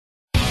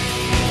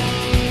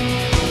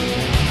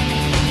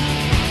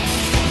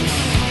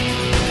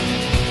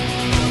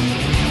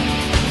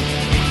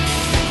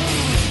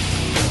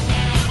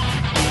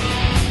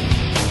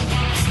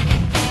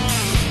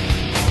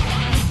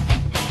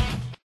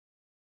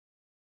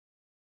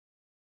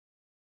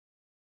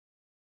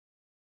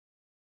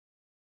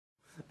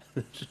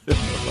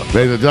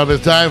Ladies and gentlemen,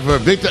 it's time for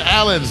Victor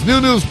Allen's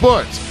New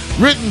Sportz.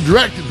 Written,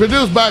 directed,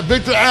 produced by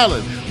Victor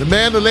Allen, the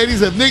man the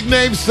ladies have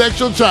nicknamed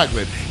Sexual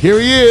Chocolate.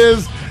 Here he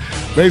is.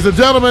 Ladies and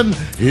gentlemen,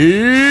 here's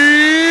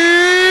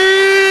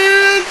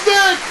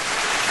Vic.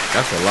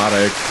 That's a lot of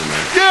extra,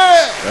 man.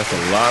 Yeah. That's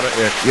a lot of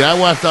extra. Yeah, I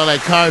watched all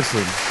that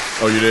Carson.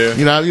 Oh, you did?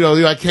 You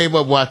know, I came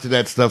up watching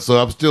that stuff, so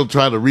I'm still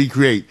trying to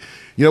recreate.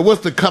 You know,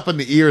 what's the cup in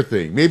the ear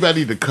thing? Maybe I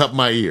need to cup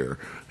my ear.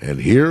 And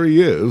here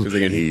he is.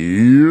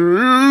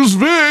 Here's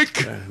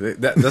Vic.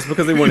 That's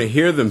because they want to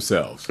hear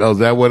themselves. Oh, is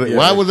that what?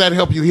 Why would that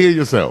help you hear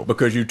yourself?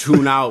 Because you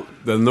tune out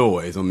the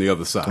noise on the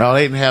other side. Oh,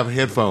 they didn't have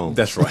headphones.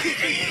 That's right.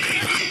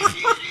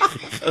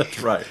 That's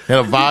right. Had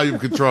a volume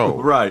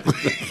control. Right.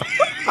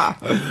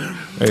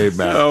 Hey,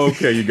 man.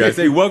 Okay, you guys.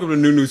 Hey, welcome to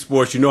New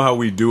Sportz. You know how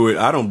we do it.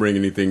 I don't bring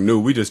anything new.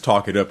 We just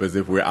talk it up as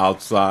if we're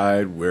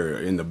outside. We're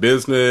in the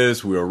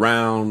business. We're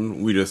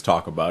around. We just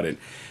talk about it.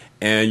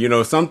 And, you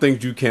know, some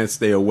things you can't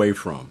stay away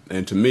from.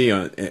 And to me,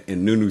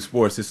 in New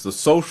Sportz, it's the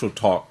social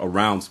talk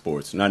around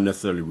sports, not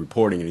necessarily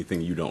reporting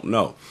anything you don't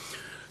know.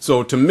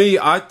 So to me,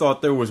 I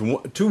thought there was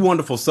two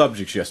wonderful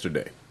subjects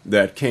yesterday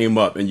that came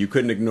up, and you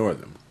couldn't ignore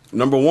them.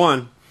 Number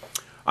one,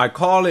 I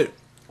call it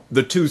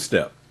the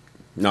two-step.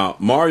 Now,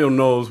 Mario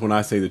knows when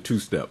I say the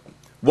two-step.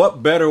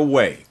 What better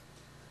way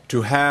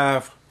to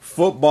have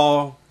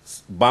football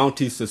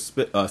bounty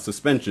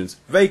suspensions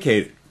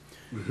vacated?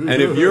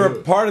 And if you're a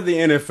part of the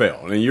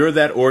NFL and you're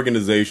that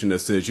organization that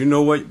says, you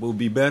know what will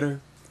be better?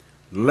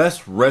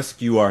 Let's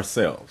rescue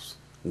ourselves.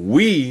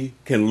 We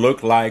can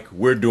look like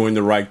we're doing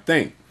the right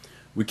thing.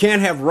 We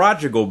can't have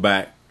Roger go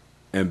back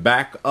and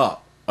back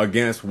up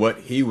against what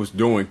he was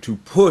doing to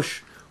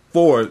push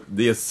for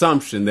the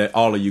assumption that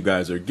all of you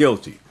guys are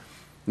guilty.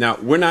 Now,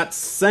 we're not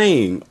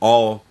saying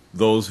all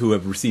those who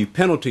have received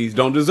penalties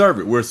don't deserve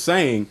it. We're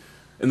saying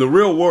in the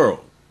real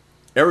world,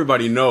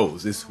 everybody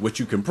knows it's what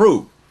you can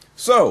prove.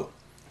 So,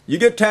 you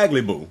get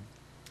Tagliabue.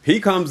 He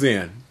comes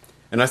in.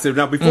 And I said,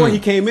 now, before he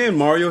came in,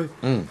 Mario,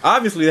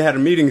 obviously they had a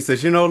meeting and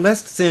says, you know,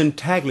 let's send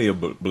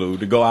Tagliabue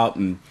to go out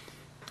and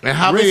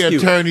how many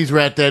attorneys were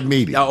at that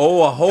meeting?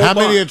 Oh, a whole bunch.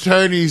 How many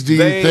attorneys do you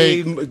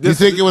think? Do you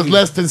think it was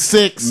less than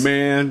 6?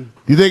 Man.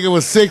 You think it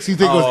was 6? You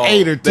think it was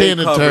 8 or 10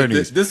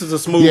 attorneys? This is a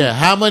smooth. Yeah,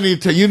 how many?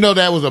 You know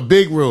that was a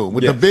big room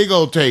with the big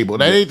old table.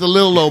 That ain't the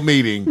little old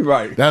meeting.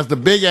 Right. That's the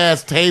big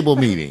ass table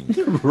meeting.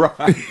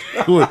 Right.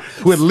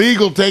 with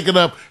legal taking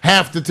up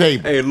half the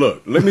table. Hey,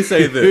 look. Let me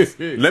say this.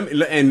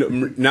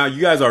 And now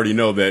you guys already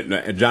know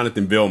that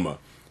Jonathan Vilma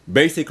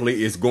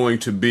basically is going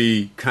to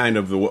be kind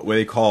of what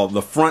they call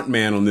the front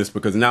man on this,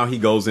 because now he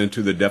goes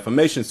into the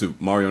defamation suit.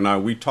 Mario and I,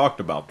 we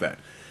talked about that.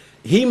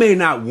 He may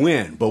not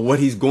win, but what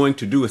he's going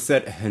to do is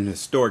set an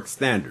historic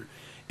standard.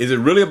 Is it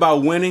really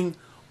about winning,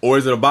 or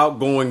is it about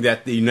going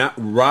that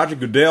Roger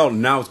Goodell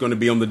now is going to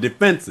be on the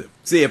defensive?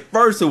 See, at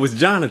first it was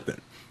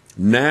Jonathan.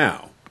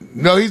 Now.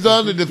 No, he's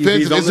on the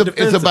defensive.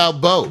 It's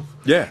about both.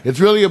 Yeah. It's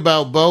really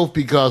about both,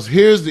 because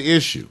here's the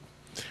issue.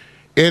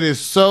 It is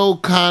so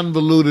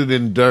convoluted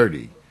and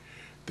dirty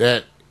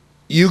that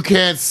you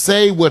can't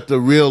say what the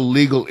real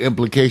legal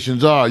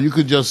implications are. You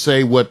could just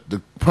say what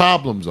the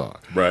problems are.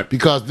 Right.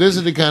 Because this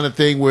is the kind of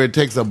thing where it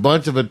takes a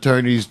bunch of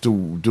attorneys to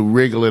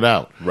wriggle it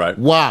out. Right.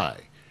 Why?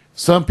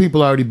 Some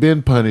people already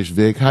been punished,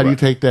 Vic. How do you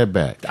take that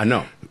back? I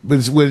know.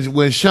 But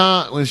when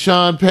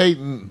Sean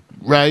Payton,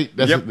 right?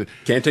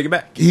 Can't take it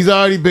back. He's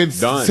already been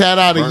sat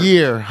out a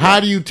year. How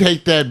do you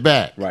take that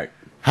back? Right.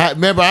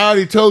 Remember, I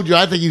already told you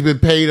I think he's been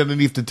paid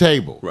underneath the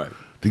table. Right.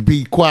 To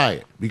be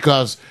quiet,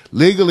 because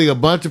legally a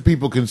bunch of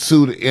people can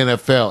sue the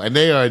NFL, and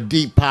they are a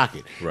deep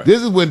pocket. Right.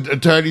 This is when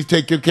attorneys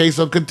take your case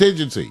on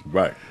contingency.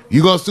 Right.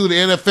 You gonna sue the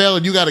NFL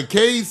and you got a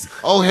case?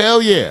 Oh,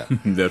 hell yeah.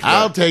 That's right.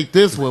 I'll take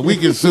this one. We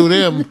can sue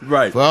them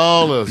right. for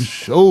all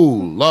the, oh,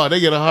 Lord,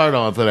 they get a hard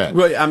on for that.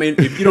 Well, I mean,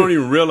 if you don't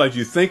even realize,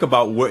 you think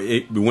about what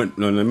it went.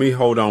 No, let me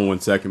hold on 1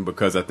 second,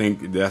 because I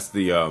think that's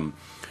the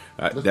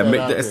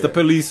that's the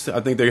police.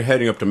 I think they're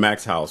heading up to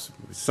Mac's house.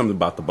 Something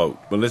about the boat.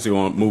 But let's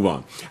move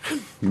on.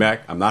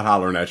 Mac, I'm not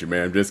hollering at you,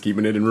 man. I'm just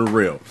keeping it in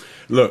real.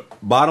 Look,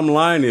 bottom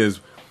line is,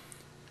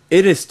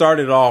 it has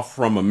started off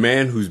from a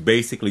man who's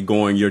basically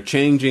going, you're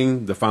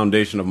changing the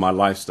foundation of my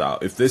lifestyle.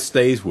 If this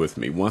stays with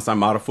me, once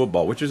I'm out of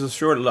football, which is a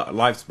short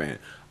lifespan,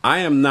 I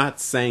am not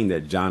saying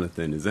that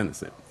Jonathan is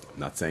innocent. I'm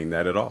not saying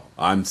that at all.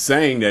 I'm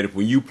saying that if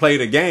when you play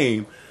the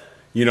game,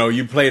 you know,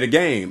 you play the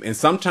game. And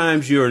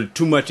sometimes you're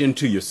too much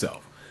into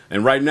yourself.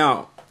 And right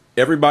now,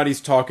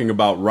 everybody's talking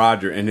about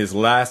Roger and his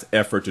last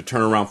effort to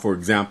turn around, for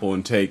example,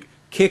 and take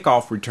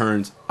kickoff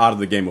returns out of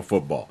the game of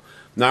football.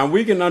 Now,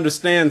 we can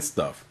understand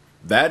stuff.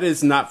 That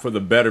is not for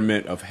the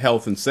betterment of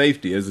health and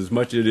safety as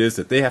much as it is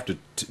that they have to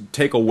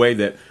take away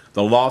that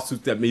the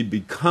lawsuits that may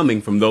be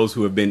coming from those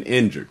who have been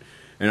injured.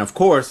 And, of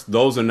course,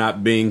 those are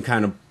not being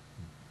kind of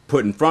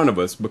put in front of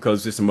us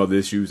because there's some other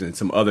issues and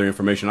some other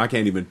information I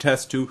can't even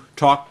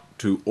talk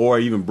to, or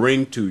even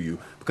bring to you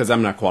because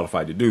I'm not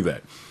qualified to do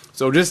that.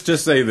 So just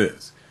say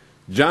this.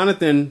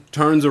 Jonathan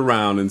turns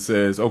around and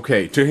says,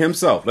 okay, to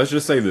himself, let's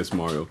just say this,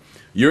 Mario.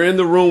 You're in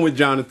the room with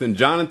Jonathan.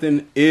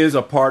 Jonathan is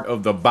a part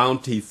of the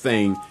bounty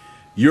thing.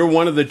 you're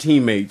one of the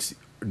teammates.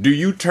 Do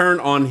you turn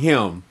on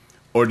him,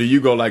 or do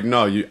you go like,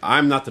 no,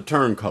 I'm not the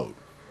turncoat.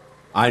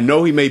 I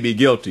know he may be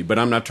guilty, but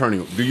I'm not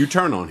turning. Do you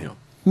turn on him?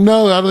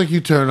 No, I don't think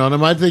you turn on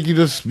him. I think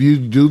you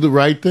do the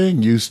right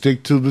thing. You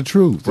stick to the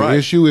truth. The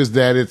issue is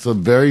that it's a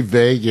very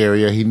vague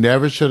area. He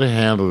never should have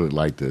handled it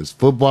like this.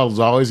 Football has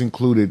always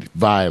included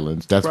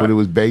violence. That's what it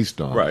was based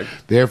on. Right.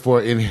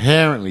 Therefore,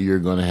 inherently, you're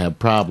going to have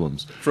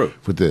problems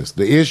with this.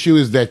 The issue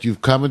is that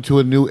you've come into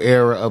a new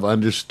era of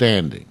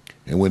understanding.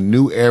 And when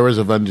new eras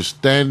of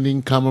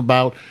understanding come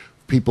about,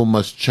 people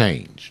must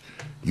change.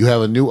 You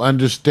have a new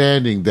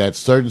understanding that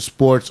certain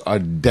sports are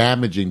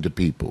damaging to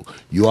people.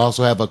 You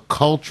also have a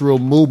cultural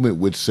movement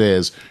which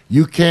says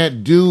you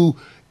can't do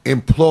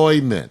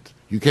employment.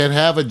 You can't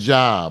have a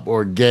job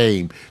or a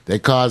game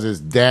that causes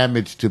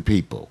damage to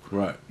people.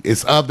 Right.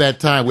 It's of that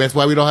time. That's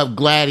why we don't have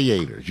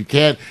gladiators. You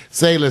can't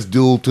say let's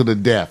duel to the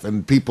death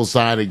and people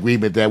sign an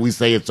agreement that we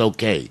say it's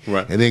okay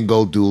and then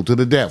go duel to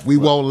the death. We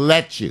won't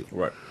let you.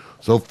 Right.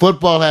 So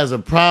football has a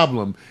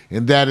problem,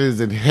 and that is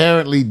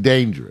inherently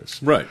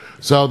dangerous. Right.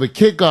 So the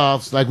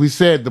kickoffs, like we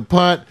said, the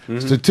punt,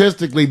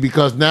 statistically,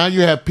 because now you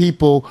have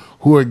people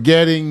who are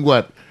getting,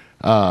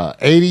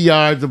 80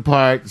 yards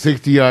apart,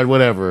 60 yards,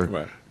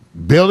 whatever,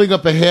 building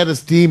up a head of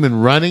steam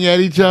and running at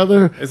each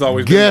other. It's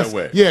always been that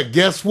way. Yeah,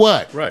 guess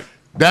what? Right.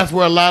 That's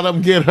where a lot of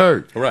them get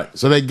hurt. Right.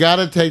 So they got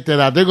to take that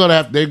out.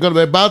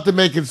 They're about to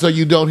make it so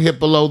you don't hit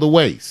below the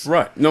waist.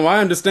 Right. No, I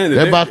understand that.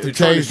 They're about to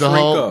change the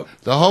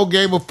whole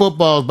game of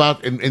football is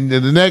about in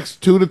the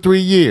next 2 to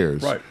 3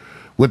 years. Right.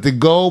 With the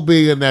goal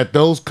being that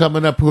those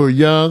coming up who are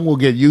young will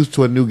get used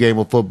to a new game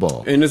of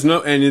football. And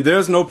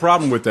there's no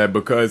problem with that,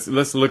 because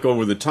let's look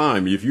over the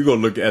time. If you go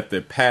look at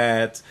the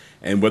pads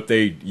and what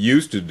they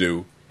used to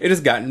do, it has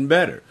gotten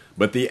better.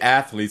 But the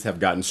athletes have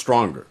gotten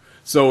stronger.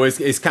 So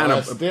it's kind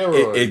of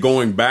it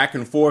going back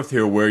and forth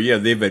here where,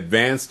 they've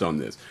advanced on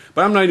this.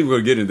 But I'm not even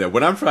going to get into that.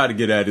 What I'm trying to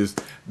get at is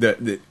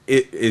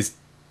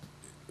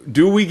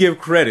do we give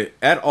credit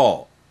at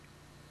all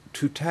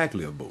to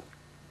Tagliabue?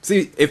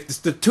 See, if it's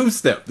the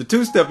two-step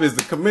is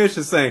the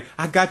commission saying,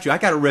 I got you, I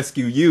got to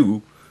rescue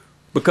you.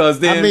 Because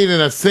then, I mean, in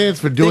a sense,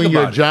 for doing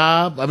your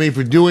job,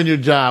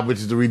 which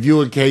is to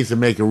review a case and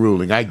make a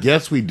ruling. I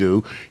guess we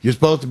do. You're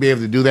supposed to be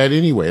able to do that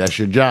anyway. That's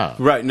your job.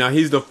 Right. Now,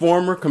 he's the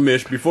former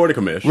commission, before the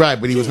commission. Right,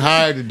 but he was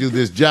hired to do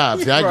this job.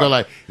 See, I go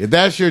like, if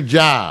that's your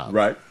job.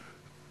 Right.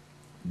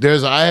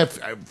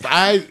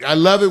 I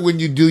love it when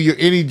you do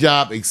any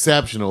job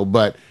exceptional,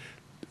 but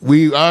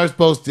we are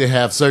supposed to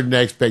have certain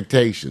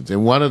expectations.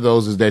 And one of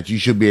those is that you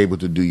should be able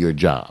to do your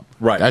job.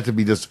 Right. That to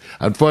be just,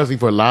 unfortunately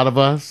for a lot of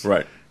us.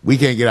 Right. We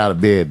can't get out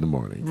of bed in the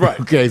morning. Right.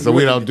 Okay, so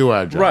we don't do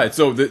our job. Right.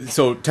 So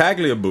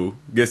Tagliabue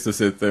gets to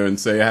sit there and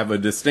say, I have a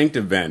distinct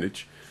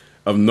advantage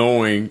of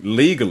knowing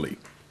legally,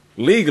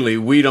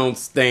 we don't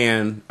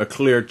stand a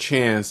clear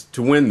chance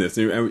to win this.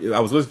 I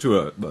was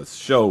listening to a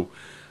show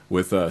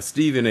with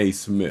Stephen A.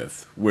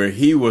 Smith, where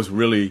he was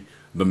really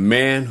the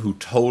man who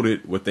told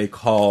it what they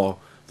call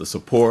the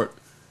support,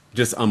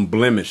 just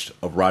unblemished,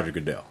 of Roger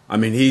Goodell. I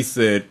mean, he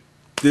said,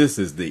 this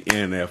is the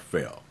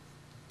NFL.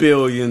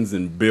 Billions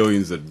and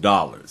billions of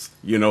dollars.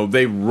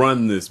 They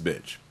run this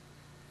bitch.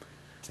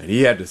 And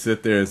he had to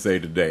sit there and say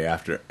today,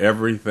 after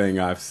everything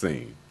I've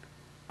seen,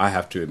 I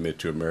have to admit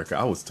to America,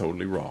 I was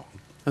totally wrong.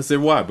 I said,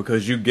 why?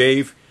 Because you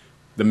gave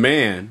the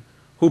man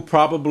who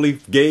probably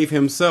gave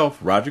himself,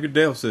 Roger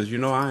Goodell says,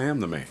 I am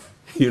the man.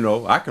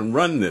 I can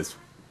run this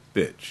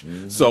bitch.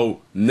 Mm-hmm.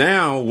 So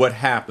now what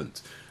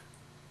happens?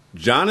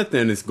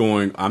 Jonathan is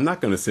going, I'm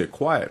not going to sit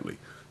quietly.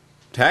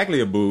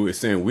 Tagliabue is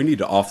saying we need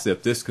to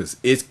offset this because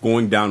it's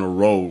going down a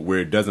road where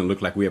it doesn't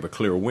look like we have a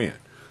clear win.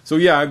 So,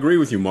 I agree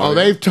with you, Mark. Oh,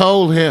 they've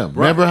told him.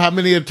 Right. Remember how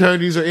many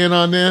attorneys are in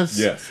on this?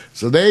 Yes.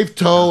 So they've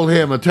told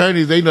him.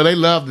 Attorneys, they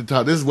love to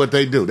talk. This is what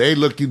they do. They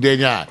look you dead in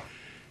the eye.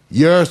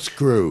 You're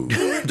screwed.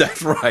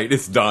 That's right.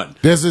 It's done.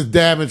 This is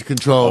damage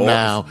control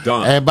now. It's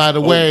done. And by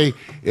the way,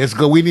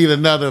 we need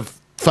another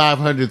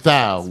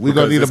 500,000. We're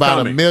going to need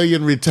about $1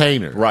 million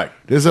retainer. Right.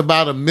 There's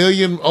about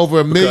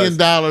over $1 million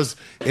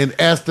in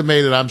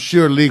estimated, I'm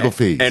sure, legal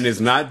fees. And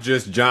it's not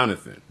just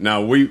Jonathan.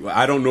 Now,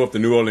 I don't know if the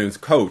New Orleans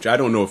coach, I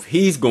don't know if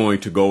he's going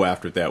to go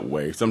after it that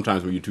way.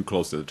 Sometimes when you're too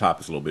close to the top,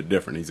 it's a little bit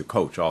different. He's a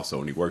coach also,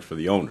 and he works for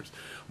the owners.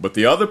 But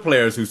the other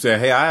players who say,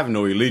 hey, I have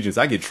no allegiance,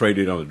 I get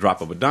traded on the drop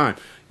of a dime.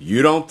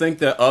 You don't think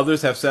that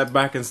others have sat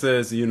back and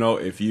says,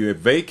 if you have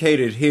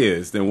vacated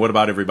his, then what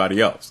about everybody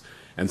else?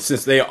 And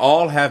since they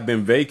all have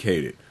been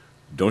vacated,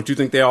 don't you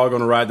think they're all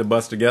going to ride the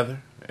bus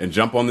together and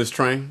jump on this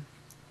train?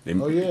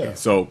 Oh, yeah.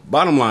 So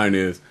bottom line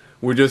is,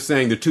 we're just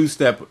saying the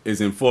two-step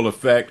is in full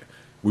effect.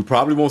 We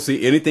probably won't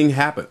see anything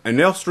happen. And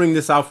they'll string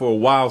this out for a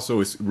while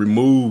so it's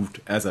removed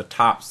as a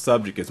top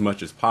subject as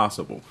much as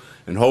possible.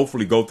 And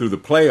hopefully go through the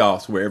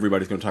playoffs where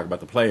everybody's going to talk about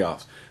the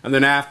playoffs. And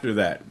then after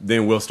that,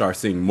 then we'll start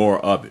seeing more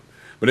of it.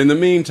 But in the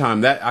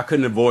meantime, I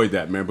couldn't avoid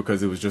that, man,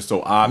 because it was just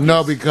so obvious.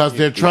 No, because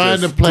they're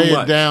trying to play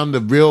it down, the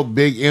real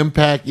big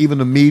impact, even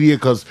the media,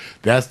 because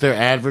that's their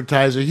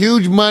advertiser.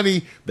 Huge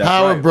money,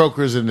 power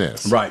brokers in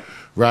this. Right.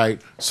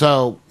 Right.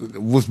 So,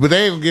 but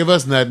they ain't gonna give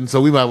us nothing,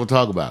 so we might as well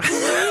talk about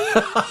it.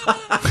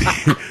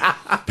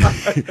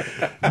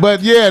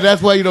 But yeah,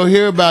 that's why you don't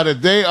hear about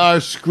it. They are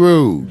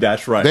screwed.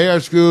 That's right. They are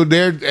screwed.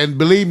 And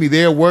believe me,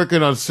 they're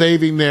working on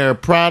saving their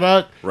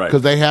product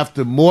because they have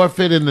to morph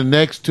it in the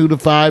next 2 to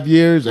 5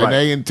 years, and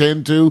they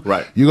intend to.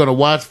 Right. You're going to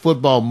watch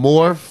football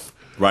morph.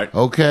 Right.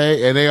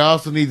 Okay. And they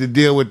also need to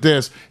deal with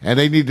this, and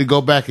they need to go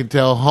back and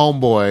tell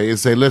homeboy and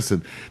say,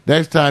 listen,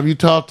 next time you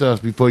talk to us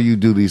before you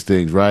do these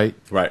things, right?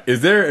 Right.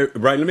 Is there,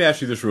 right, let me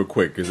ask you this real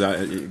quick, because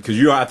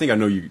I think I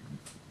know you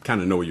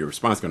kind of know what your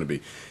response is going to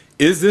be.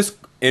 Is this,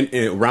 in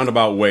a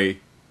roundabout way,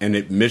 an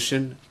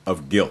admission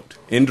of guilt,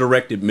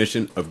 indirect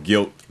admission of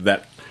guilt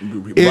that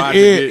Roger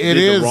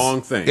did the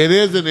wrong thing? It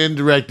is an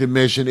indirect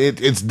admission.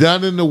 It's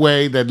done in the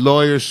way that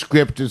lawyers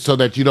script it so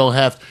that you don't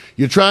have.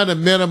 You're trying to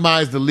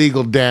minimize the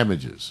legal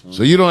damages,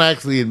 so you don't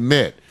actually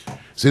admit.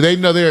 See, they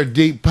know they're a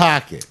deep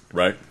pocket,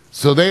 right?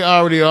 So they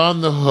already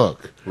on the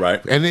hook,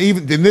 right? And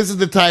this is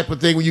the type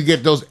of thing where you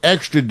get those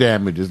extra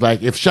damages.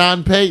 Like if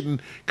Sean Payton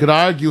could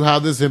argue how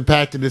this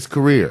impacted his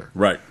career,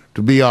 right?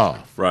 To be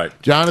off. Right.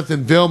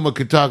 Jonathan Vilma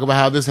could talk about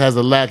how this has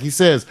he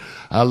says,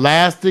 a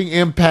lasting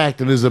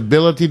impact on his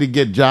ability to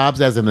get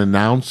jobs as an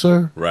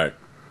announcer. Right.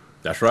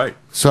 That's right.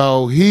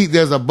 So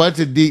there's a bunch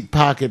of deep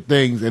pocket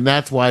things, and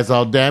that's why it's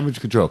all damage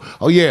control.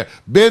 Oh, yeah.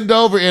 Bend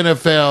over,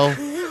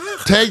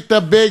 NFL. Take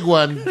the big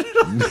one.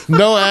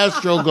 No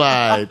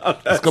Astroglide.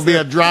 It's going to be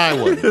a dry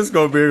one. It's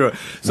going to be a good.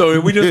 So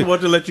we just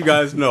want to let you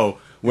guys know,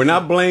 we're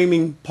not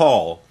blaming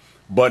Paul,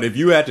 but if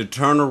you had to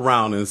turn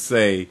around and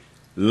say,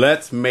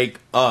 let's make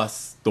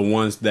us the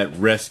ones that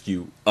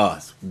rescue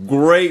us.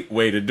 Great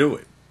way to do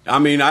it. I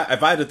mean,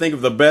 if I had to think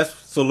of the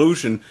best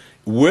solution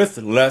with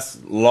less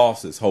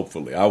losses,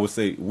 hopefully, I would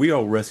say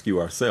we'll rescue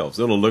ourselves.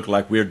 It'll look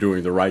like we're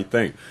doing the right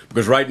thing.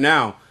 Because right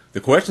now, the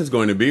question is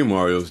going to be,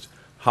 Mario, is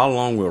how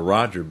long will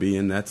Roger be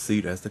in that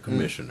seat as the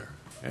commissioner?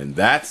 And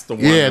that's the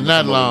one. Yeah,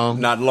 not long.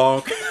 Not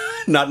long.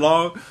 Not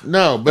long?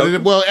 No,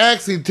 but well,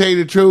 actually, to tell you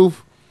the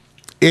truth,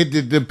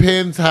 it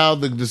depends how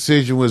the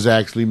decision was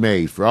actually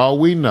made. For all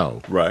we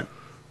know, right,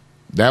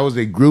 that was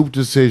a group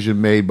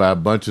decision made by a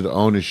bunch of the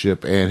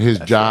ownership, and his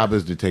job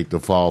is to take the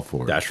fall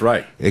for it. That's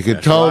right. It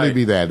could totally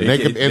be that.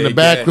 In the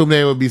back room,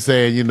 they would be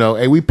saying,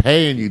 hey, we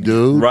paying you,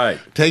 dude. Right.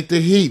 Take the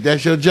heat.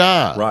 That's your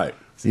job. Right.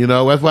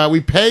 That's why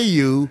we pay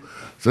you,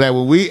 so that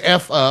when we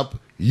F up,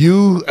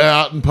 you are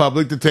out in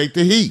public to take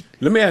the heat.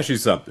 Let me ask you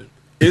something.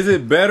 Is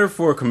it better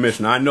for a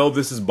commissioner? I know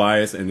this is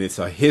biased, and it's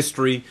a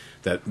history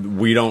that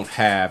we don't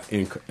have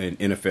in the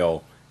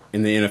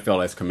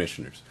NFL as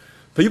commissioners.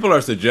 People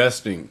are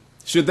suggesting,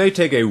 should they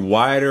take a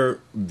wider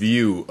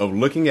view of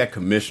looking at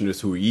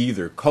commissioners who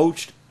either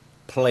coached,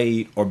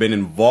 played, or been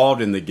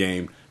involved in the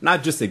game,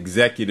 not just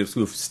executives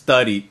who have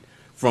studied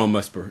from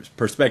a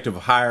perspective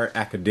of higher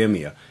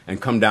academia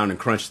and come down and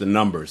crunch the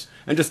numbers,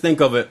 and just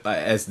think of it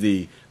as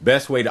the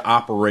best way to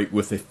operate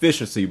with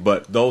efficiency,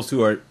 but those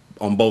who are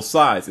on both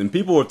sides. And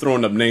people are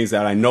throwing up names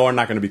that I know are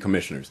not going to be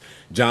commissioners.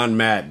 John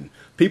Madden.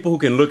 People who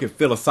can look at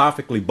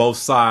philosophically both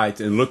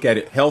sides and look at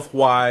it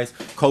health-wise,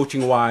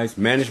 coaching-wise,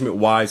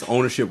 management-wise,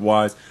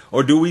 ownership-wise.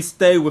 Or do we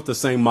stay with the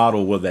same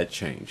model? Will that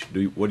change?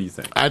 What do you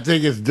think? I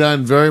think it's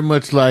done very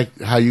much like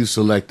how you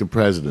select the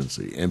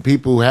presidency. And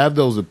people who have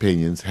those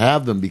opinions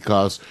have them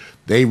because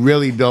they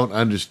really don't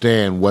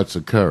understand what's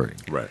occurring.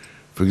 Right.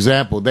 For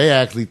example, they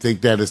actually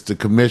think that it's the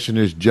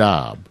commissioner's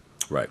job.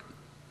 Right.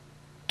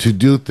 To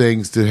do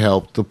things to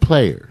help the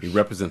players. He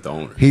represents the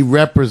owners. He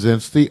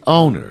represents the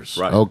owners.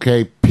 Right.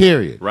 Okay,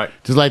 period. Right.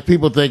 Just like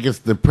people think it's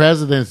the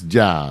president's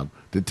job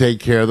to take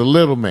care of the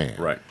little man.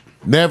 Right.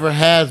 Never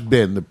has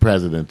been the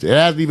president's. It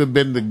hasn't even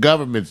been the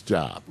government's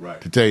job,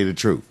 right, to tell you the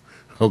truth.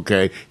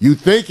 Okay? You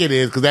think it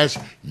is because that's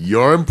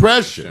your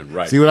impression.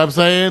 Right. See what I'm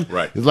saying?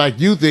 Right. It's like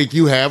you think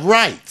you have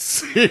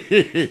rights.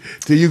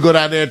 Till you go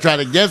down there and try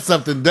to get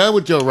something done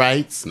with your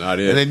rights. Not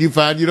it. And then you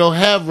find you don't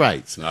have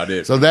rights. Not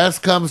it. So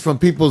that comes from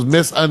people's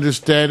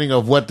misunderstanding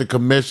of what the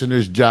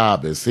commissioner's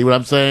job is. See what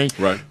I'm saying?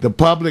 Right. The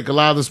public, a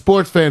lot of the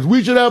sports fans,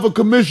 we should have a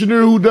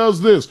commissioner who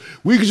does this.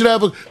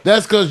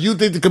 That's because you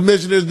think the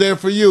commissioner's there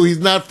for you. He's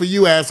not for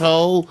you,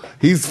 asshole.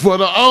 He's for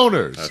the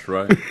owners. That's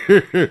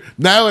right.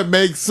 Now it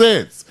makes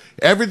sense.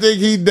 Everything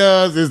he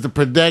does is to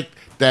protect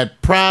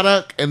that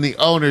product and the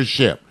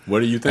ownership. What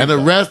do you think? And the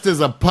rest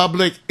is a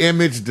public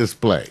image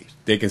display.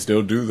 They can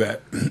still do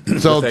that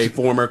so with a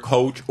former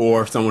coach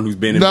or someone who's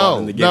been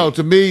involved in the game. No,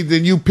 to me,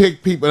 then you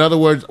pick people. In other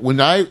words,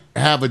 when I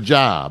have a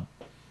job,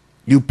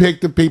 you pick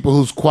the people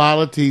whose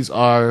qualities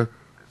are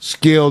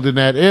skilled in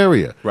that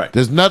area. Right.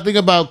 There's nothing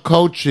about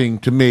coaching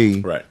to me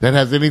that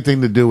has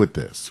anything to do with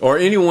this. Or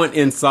anyone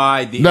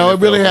inside the No, NFL it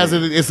really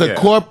hasn't. It's a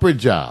corporate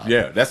job.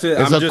 Yeah, that's it.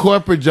 It's a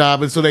corporate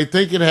job, and so they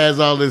think it has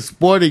all this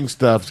sporting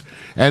stuff,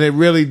 and it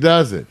really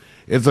doesn't.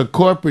 It's a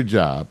corporate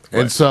job,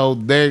 and so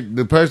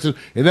the person.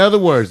 In other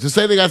words, the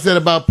same thing I said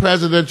about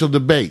presidential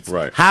debates.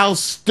 Right. How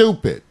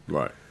stupid.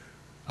 Right.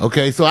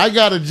 Okay, so I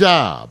got a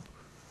job.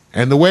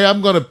 And the way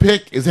I'm going to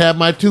pick is have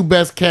my two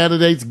best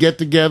candidates get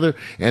together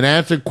and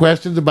answer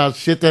questions about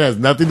shit that has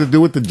nothing to do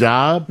with the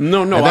job.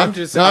 I'm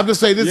just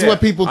saying this is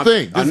what people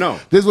think. I know.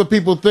 This is what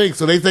people think.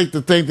 So they think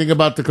the same thing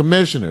about the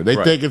commissioner. They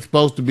think it's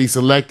supposed to be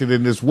selected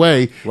in this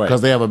way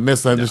because they have a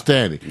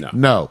misunderstanding.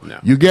 No.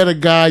 You get a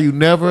guy you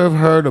never have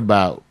heard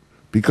about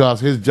because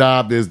his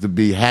job is to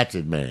be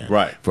hatchet man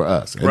for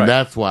us. And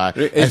that's why.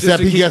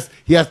 Except he has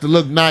to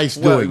look nice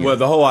doing it. Well,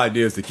 the whole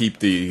idea is to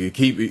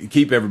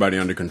keep everybody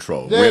under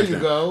control. There you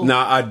go.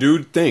 Now, I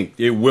do think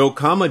it will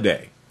come a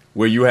day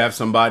where you have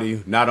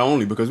somebody, not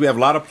only, because we have a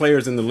lot of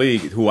players in the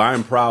league who I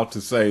am proud to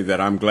say that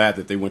I'm glad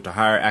that they went to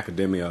higher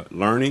academia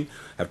learning,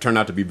 have turned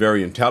out to be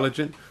very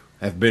intelligent,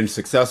 have been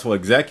successful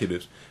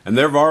executives, and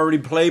they've already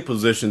played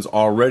positions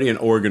already in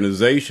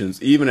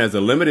organizations, even as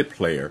a limited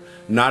player,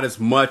 not as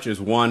much as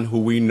one who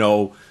we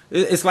know.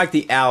 It's like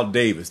the Al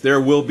Davis.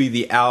 There will be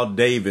the Al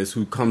Davis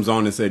who comes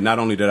on and says, not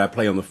only did I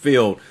play on the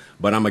field,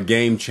 but I'm a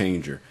game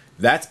changer.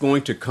 That's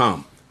going to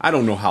come. I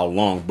don't know how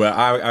long, but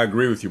I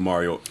agree with you,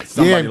 Mario.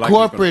 In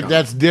corporate,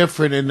 that's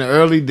different. In the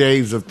early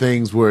days of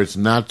things where it's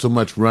not so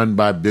much run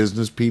by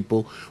business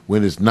people,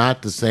 when it's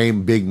not the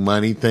same big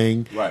money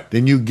thing,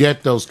 then you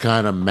get those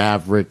kind of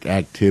maverick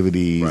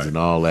activities and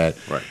all that.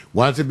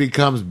 Once it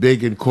becomes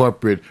big in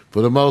corporate,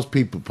 for the most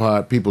people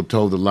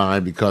toe the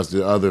line because of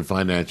the other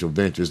financial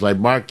ventures. Like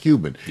Mark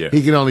Cuban,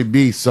 he can only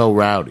be so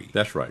rowdy.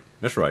 That's right.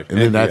 That's right. And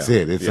then that's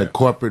it. It's a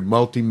corporate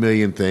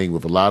multi-million thing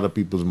with a lot of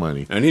people's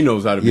money. And he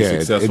knows how to be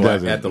successful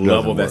at the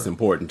level that's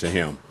important to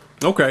him.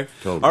 Okay.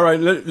 Totally. All right,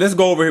 let's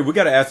go over here. We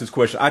got to ask this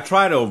question. I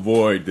try to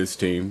avoid this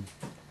team,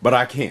 but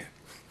I can't.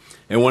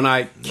 And when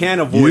I can't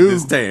avoid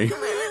this team,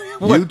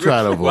 you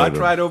try to avoid him. I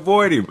try to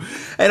avoid him.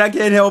 And I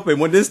can't help it.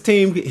 When this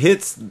team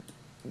hits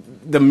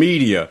the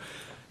media,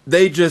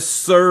 they just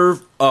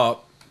serve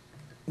up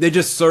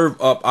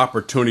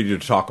opportunity to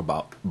talk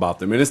about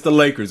them. And it's the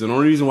Lakers. And the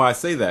only reason why I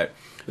say that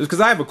is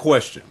because I have a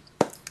question.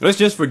 Let's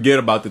just forget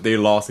about that they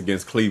lost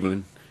against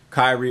Cleveland.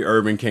 Kyrie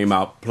Irving came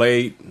out,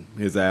 played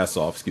his ass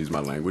off, excuse my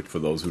language, for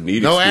those who need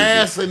it. No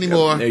ass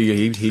anymore.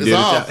 He did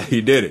it.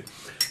 He did it.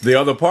 The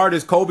other part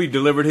is Kobe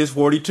delivered his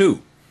 42.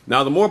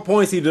 Now, the more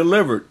points he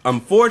delivered,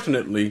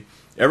 unfortunately,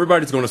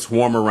 everybody's going to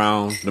swarm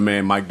around the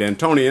man Mike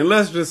D'Antoni. And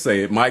let's just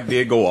say it, Mike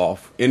did go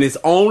off in his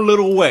own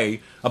little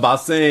way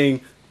about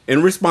saying,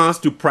 in response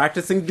to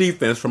practicing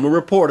defense from a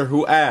reporter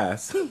who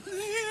asked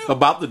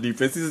about the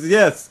defense, he says,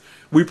 yes,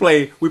 we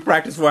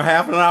practice for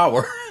half an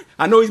hour.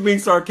 I know he's being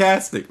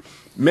sarcastic.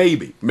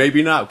 Maybe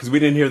not, because we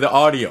didn't hear the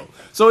audio.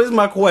 So here's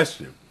my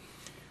question.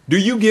 Do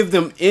you give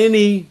them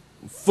any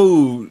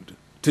food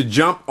to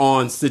jump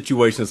on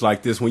situations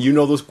like this when you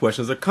know those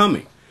questions are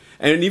coming?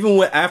 And even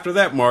after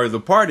that, Mario, the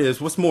part is,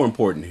 what's more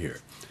important here?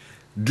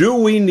 Do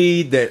we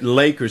need the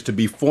Lakers to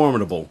be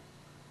formidable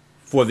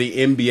for the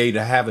NBA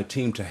to have a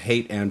team to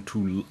hate and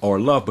or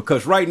love?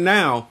 Because right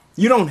now,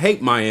 you don't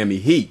hate Miami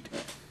Heat.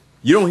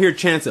 You don't hear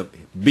chants of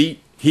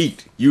beat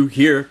Heat. You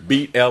hear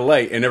beat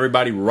LA, and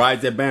everybody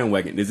rides that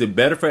bandwagon. Is it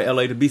better for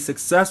LA to be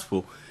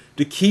successful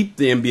to keep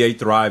the NBA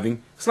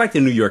thriving? It's like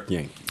the New York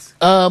Yankees.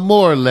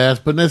 More or less,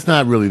 but that's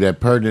not really that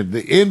pertinent.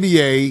 The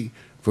NBA,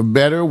 for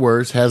better or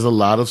worse, has a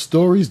lot of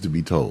stories to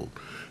be told.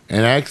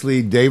 And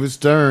actually, David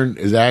Stern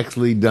has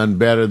actually done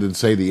better than,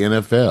 say, the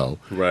NFL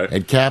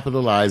at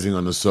capitalizing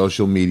on the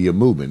social media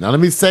movement. Now, let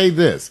me say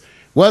this. It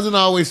wasn't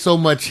always so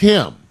much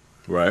him.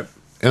 Right.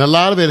 And a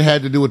lot of it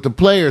had to do with the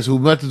players, who,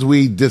 much as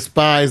we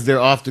despise their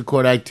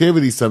off-the-court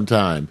activities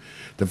sometimes,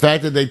 the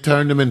fact that they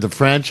turned them into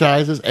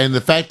franchises, and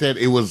the fact that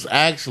it was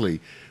actually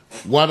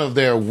one of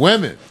their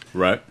women,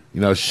 you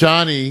know,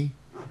 Shawnee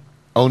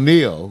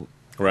O'Neal,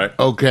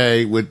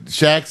 okay, with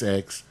Shaq's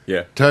ex,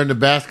 turned the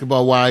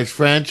Basketball Wives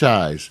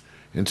franchise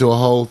into a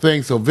whole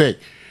thing. So, Vic,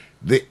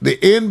 the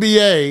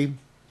NBA,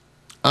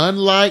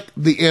 unlike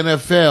the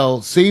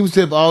NFL, seems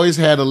to have always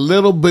had a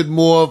little bit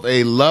more of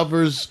a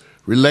lover's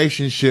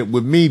relationship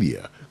with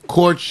media,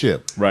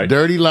 courtship,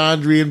 dirty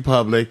laundry in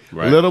public,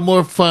 a little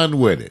more fun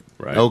with it.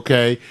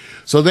 Okay,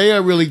 so they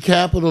are really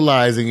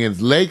capitalizing, and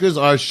Lakers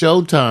are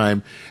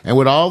Showtime, and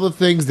with all the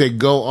things that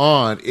go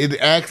on, it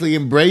actually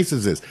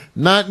embraces this.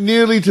 Not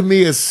nearly to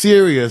me as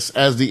serious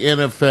as the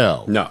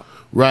NFL. No.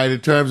 Right, in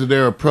terms of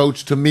their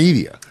approach to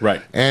media.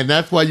 Right. And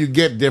that's why you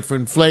get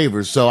different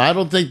flavors. So I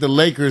don't think the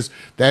Lakers,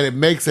 that it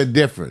makes a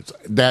difference,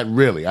 that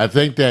really. I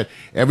think that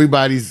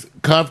everybody's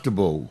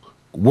comfortable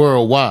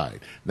worldwide.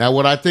 Now,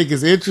 what I think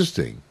is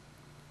interesting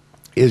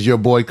is your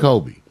boy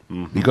Kobe.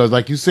 Mm-hmm. Because,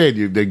 like you said,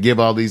 they give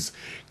all these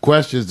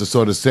questions to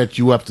sort of set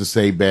you up to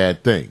say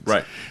bad things.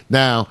 Right.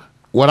 Now,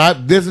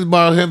 this is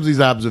Mario Hemsley's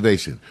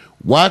observation.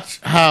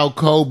 Watch how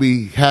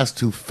Kobe has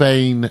to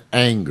feign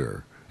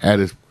anger at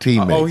his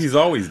teammates. Oh, he's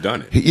always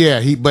done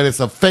it. But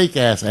it's a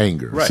fake-ass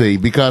anger, see,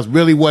 because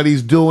really what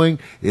he's doing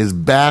is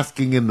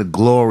basking in the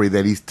glory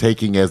that he's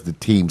taking as the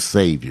team's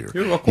savior.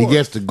 He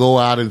gets to go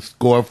out and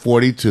score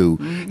 42,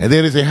 and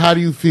then they say, how do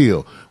you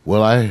feel?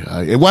 Well,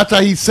 and watch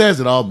how he says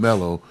it all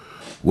mellow.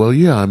 Well,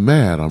 yeah, I'm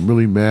mad. I'm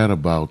really mad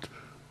about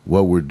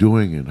what we're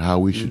doing and how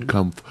we should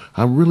come.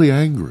 I'm really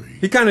angry.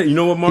 He kind of, you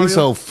know what, Mario? He's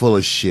so full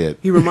of shit.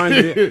 He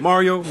reminds me,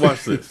 Mario,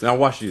 watch this. Now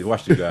watch you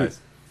guys.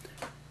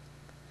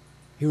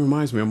 He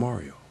reminds me of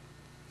Mario.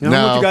 Now,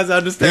 I want you guys to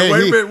understand.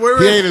 Wait a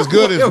minute. He ain't as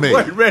good as me.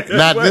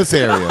 Not in this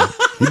area.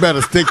 You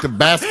better stick to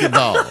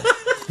basketball.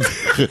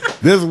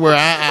 This is where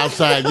I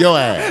outside your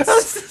ass.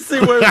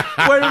 See, wait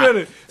a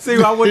minute.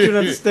 See, I want you to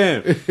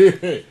understand.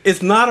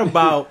 It's not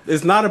about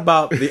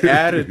the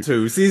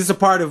attitude. See, it's a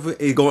part of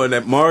it going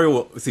that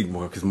Mario. See,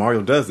 because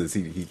Mario does this.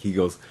 He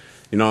goes,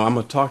 I'm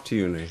gonna talk to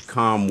you in a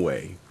calm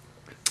way.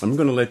 I'm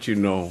gonna let you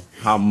know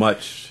how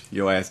much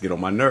your ass get on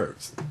my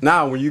nerves.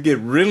 Now, when you get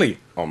really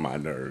on my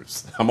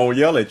nerves, I'm gonna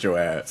yell at your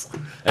ass.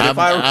 And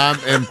I'm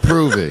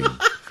improving.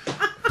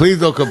 Please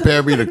don't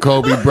compare me to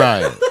Kobe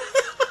Bryant.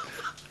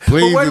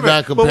 Please do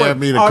not compare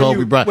me to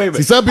Kobe Bryant.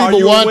 See, some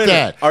people want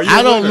that.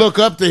 I don't look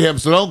up to him,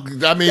 so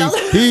don't. I mean,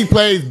 he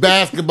plays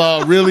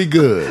basketball really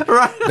good.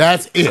 Right.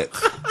 That's it.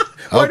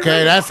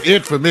 Okay, that's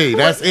it for me.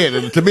 That's it.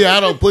 And to me, I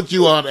don't put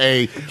you on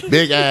a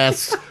big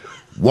ass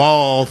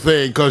wall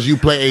thing because you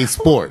play a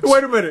sport.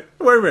 Wait a minute.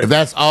 If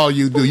that's all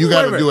you do, you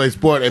got to do a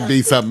sport and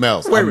be something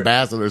else,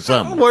 ambassador or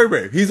something. Wait a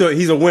minute.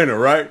 He's a winner,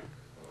 right?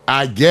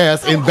 I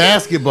guess in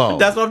basketball.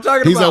 That's what I'm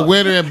talking about. He's a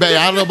winner in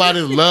basketball. I don't know about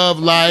his love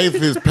life,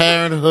 his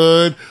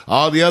parenthood,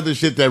 all the other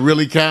shit that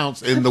really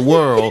counts in the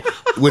world,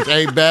 which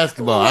ain't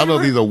basketball. I don't know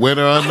if he's a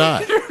winner or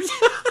not.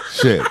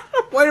 Shit.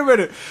 Wait a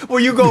minute. Well,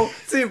 you go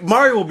see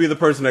Mario will be the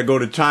person that go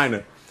to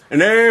China.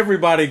 And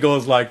everybody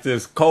goes like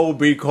this,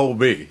 Kobe,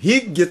 Kobe.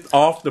 He gets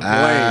off the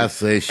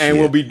plane and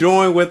will be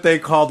doing what they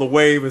call the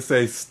wave and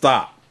say,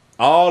 stop.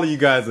 All of you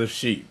guys are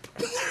sheep.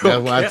 That's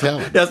what I tell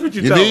him. That's what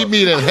you tell him. You need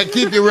me to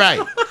keep you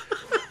right.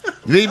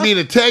 You need me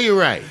to tell you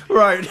right.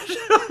 Right.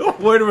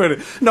 Wait a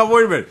minute. No,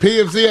 wait a minute.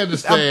 PMC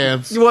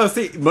understands. You want to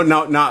see, but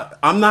now,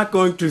 I'm not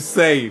going to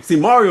say, see,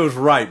 Mario's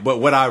right, but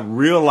what I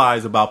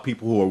realize about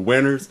people who are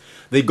winners,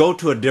 they go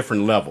to a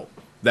different level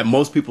that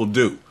most people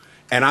do.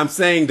 And I'm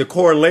saying the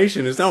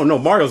correlation is, no,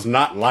 Mario's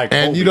not like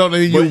And Kobe, you don't know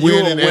you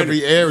win in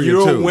every area,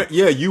 too.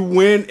 You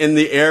win in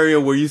the area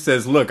where you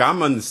says, look,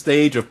 I'm on the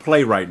stage of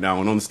play right now.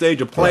 And on the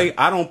stage of play,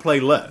 I don't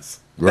play less.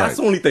 Right. That's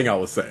the only thing I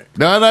was saying.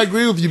 No, and I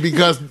agree with you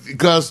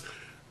because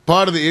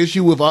part of the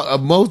issue with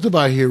most of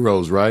our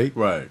heroes, right,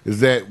 is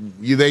that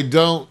they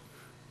don't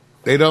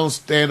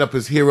stand up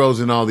as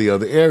heroes in all the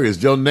other areas.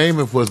 Joe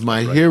Namath was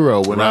my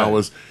hero when I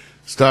was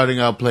starting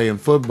out playing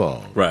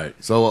football. Right.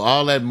 So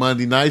all that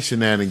Monday night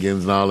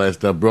shenanigans and all that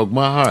stuff broke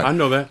my heart. I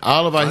know that.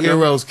 All of our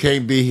heroes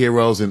can't be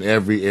heroes in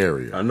every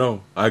area. I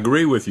know. I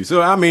agree with you.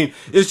 So, I mean,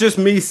 it's just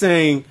me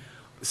saying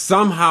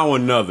somehow or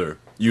another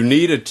you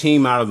need a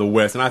team out of the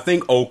West. And I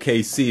think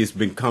OKC has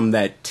become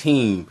that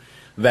team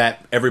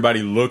that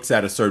everybody looks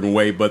at a certain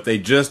way, but they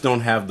just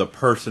don't have the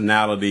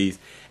personalities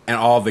and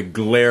all the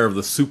glare of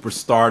the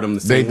superstardom the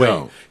same way.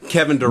 Don't.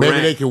 Kevin Durant.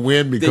 Maybe they can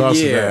win because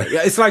of that.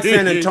 Yeah, it's like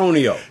San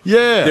Antonio.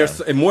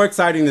 They're more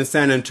exciting than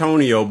San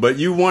Antonio, but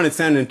you wanted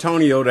San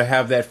Antonio to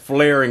have that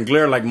flair and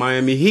glare like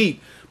Miami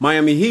Heat.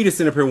 Miami Heat is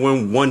sitting up here and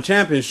won one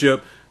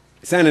championship.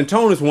 San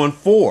Antonio's won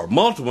 4,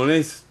 multiple, and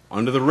it's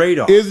under the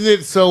radar. Isn't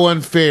it so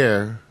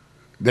unfair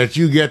that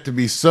you get to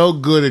be so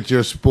good at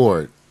your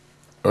sport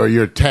or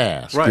your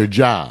task, your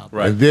job,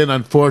 and then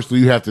unfortunately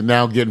you have to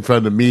now get in front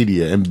of the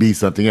media and be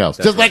something else,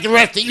 just like the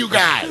rest of you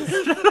guys.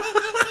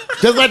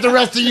 Just like the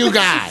rest of you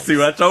guys. See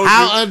what I told you?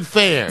 How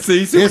unfair.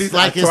 It's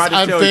like it's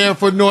unfair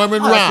for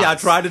Norman Ross. I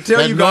tried to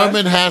tell you guys.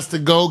 Norman has to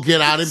go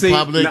get out in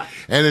public,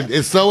 and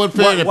it's so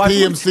unfair that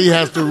PMC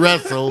has to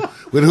wrestle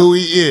with who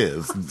he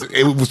is.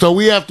 So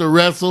we have to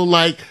wrestle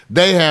like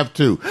they have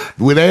to.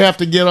 When they have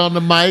to get on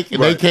the mic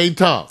and they can't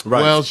talk.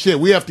 Well, shit,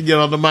 we have to get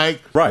on the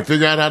mic and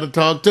figure out how to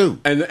talk too.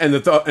 And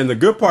the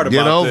good part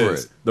about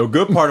this, the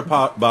good part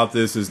about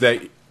this is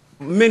that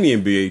many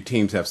NBA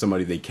teams have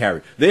somebody they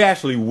carry. They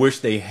actually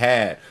wish they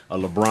had a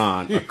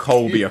LeBron, a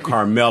Kobe, a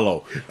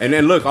Carmelo. And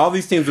then look, all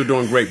these teams are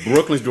doing great.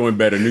 Brooklyn's doing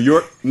better. New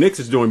York Knicks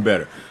is doing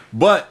better.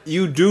 But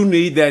you do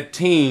need that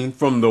team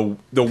from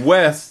the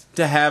West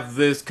to have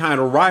this kind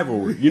of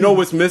rivalry. You know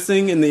what's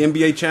missing in the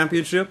NBA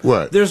championship?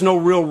 What? There's no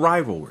real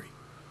rivalry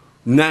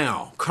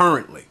now,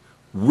 currently.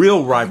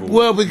 Real rivalry.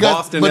 Well,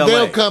 Boston, but LA.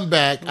 they'll come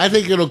back. I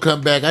think it'll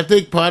come back. I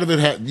think part of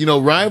it,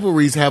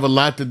 rivalries have a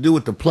lot to do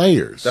with the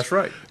players. That's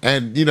right.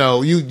 And,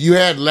 you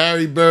had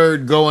Larry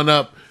Bird going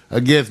up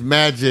against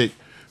Magic,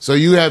 so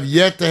you have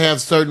yet to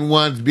have certain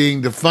ones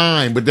being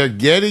defined, but they're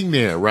getting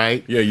there,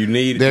 right? Yeah,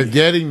 They're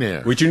getting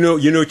there. But you know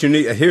what you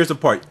need? Here's the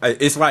part.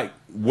 It's like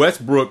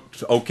Westbrook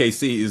to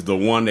OKC is the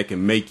one that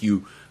can make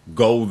you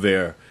go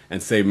there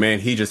and say,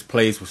 man, he just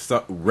plays with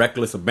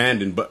reckless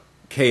abandon, but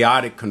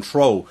chaotic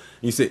control.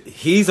 You said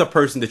he's a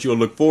person that you'll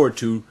look forward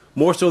to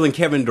more so than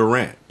Kevin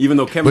Durant, even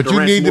though Kevin Durant.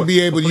 But you need to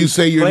be able. You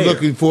say you're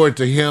looking forward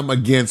to him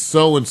against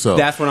so and so.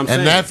 That's what I'm saying,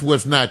 and that's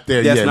what's not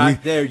there yet. That's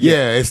not there yet.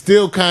 Yeah, it's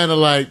still kind of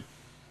like.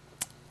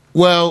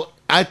 Well,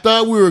 I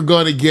thought we were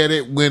going to get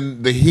it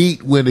when the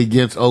Heat went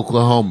against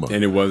Oklahoma,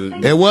 and it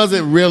wasn't. It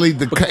wasn't really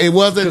the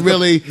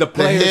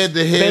players, head-to-head.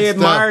 They stuff.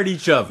 admired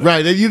each other,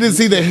 right? And you didn't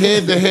see the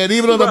head-to-head,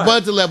 even on a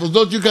bunch of levels.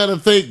 Don't you kind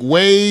of think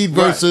Wade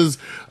versus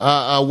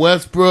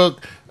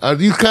Westbrook?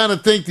 You kind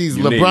of think these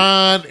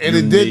LeBron, and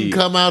it didn't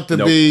come out to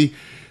be.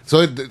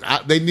 So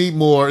they need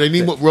more. They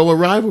need more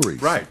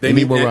rivalries. Right. They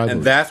need more rivalries,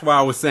 and that's why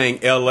I was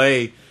saying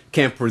L.A.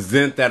 can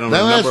present that on a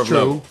number of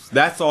levels.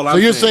 That's all I'm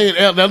saying. So you're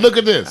saying, now look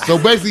at this.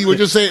 So basically what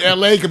you're saying,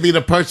 L.A. could be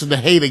the person to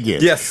hate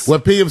against. Yes.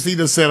 What PMC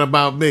just said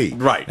about me.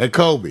 Right. And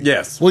Kobe.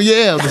 Yes. Well,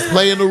 yeah, it's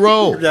playing the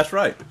role. That's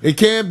right. It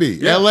can be.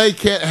 Yeah. L.A.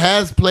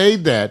 has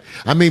played that.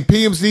 I mean,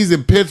 PMC's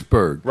in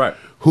Pittsburgh. Right.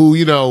 Who,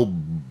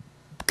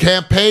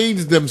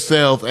 campaigns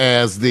themselves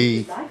as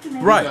the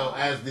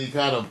as the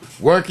kind of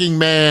working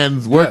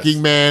man's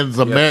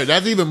America.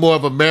 That's even more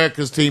of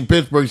America's team,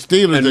 Pittsburgh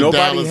Steelers, and than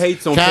nobody Dallas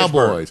hates on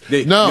Cowboys.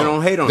 You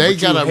don't hate on they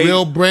got a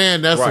real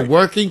brand. That's a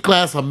working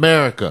class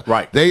America.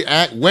 Right. They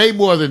act way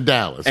more than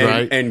Dallas.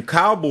 Right. And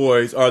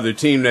Cowboys are the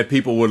team that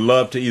people would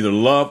love to either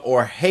love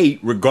or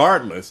hate,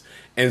 regardless.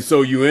 And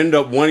so you end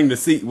up wanting to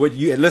see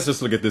let's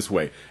just look at it this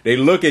way. They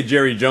look at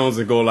Jerry Jones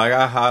and go like,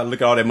 aha,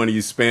 look at all that money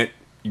you spent.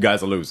 You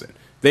guys are losing.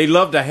 They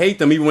love to hate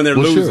them even when they're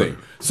losing.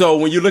 Sure. So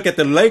when you look at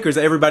the Lakers,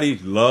 everybody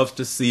loves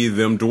to see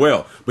them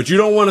dwell. But you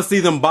don't want to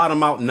see them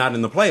bottom out and not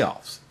in the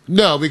playoffs.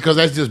 No, because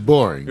that's just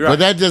boring. Right. But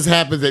that just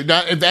happens. In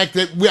fact,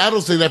 I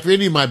don't say that for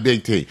any of my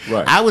big teams.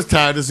 Right. I was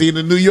tired of seeing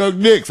the New York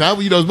Knicks. As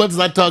much as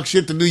I talk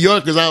shit to New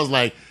Yorkers, I was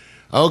like,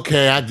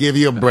 okay, I'll give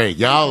you a break.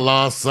 Y'all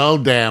lost so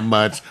damn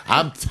much.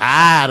 I'm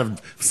tired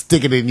of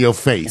sticking it in your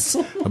face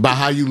about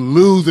how you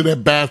lose in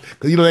that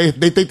basketball.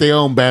 They think they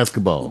own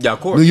basketball. Yeah,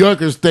 of course. New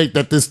Yorkers think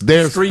that this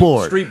their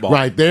sport. Street ball.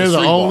 Right. They're the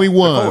only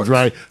ones,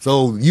 right?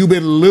 So you've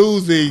been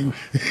losing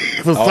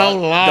for so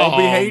long. Don't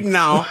be hating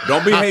now.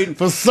 Don't be hating.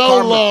 For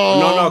so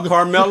long. No,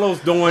 Carmelo's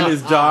doing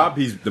his job.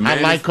 He's the man.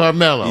 I like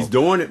Carmelo. He's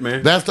doing it,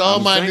 man. That's to all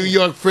my New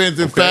York friends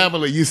and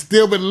family. You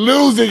still been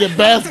losing in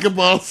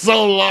basketball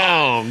so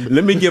long.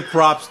 Let me give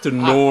props to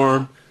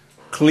Norm.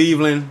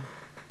 Cleveland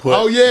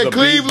put the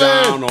beat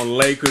down on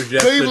Lakers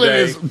yesterday. Cleveland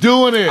is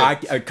doing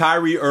it.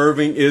 Kyrie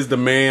Irving is the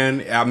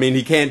man. I mean,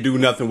 he can't do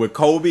nothing with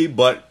Kobe,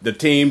 but the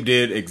team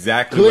did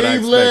exactly what I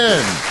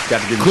expected.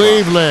 Got to give him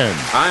Cleveland.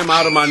 props. I'm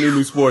out of my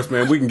new sports,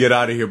 man. We can get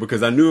out of here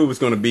because I knew it was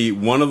going to be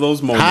one of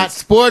those moments. Hot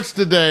sports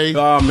today.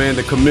 Oh, man,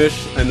 the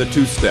commish and the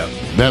two-step.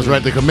 That's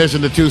right, the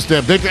commission, the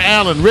two-step. Victor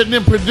Allen, written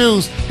and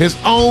produced his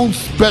own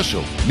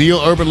special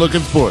neo-urban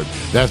looking sport.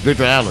 That's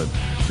Victor Allen.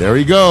 There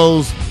he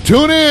goes.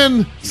 Tune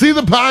in. See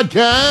the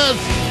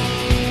podcast.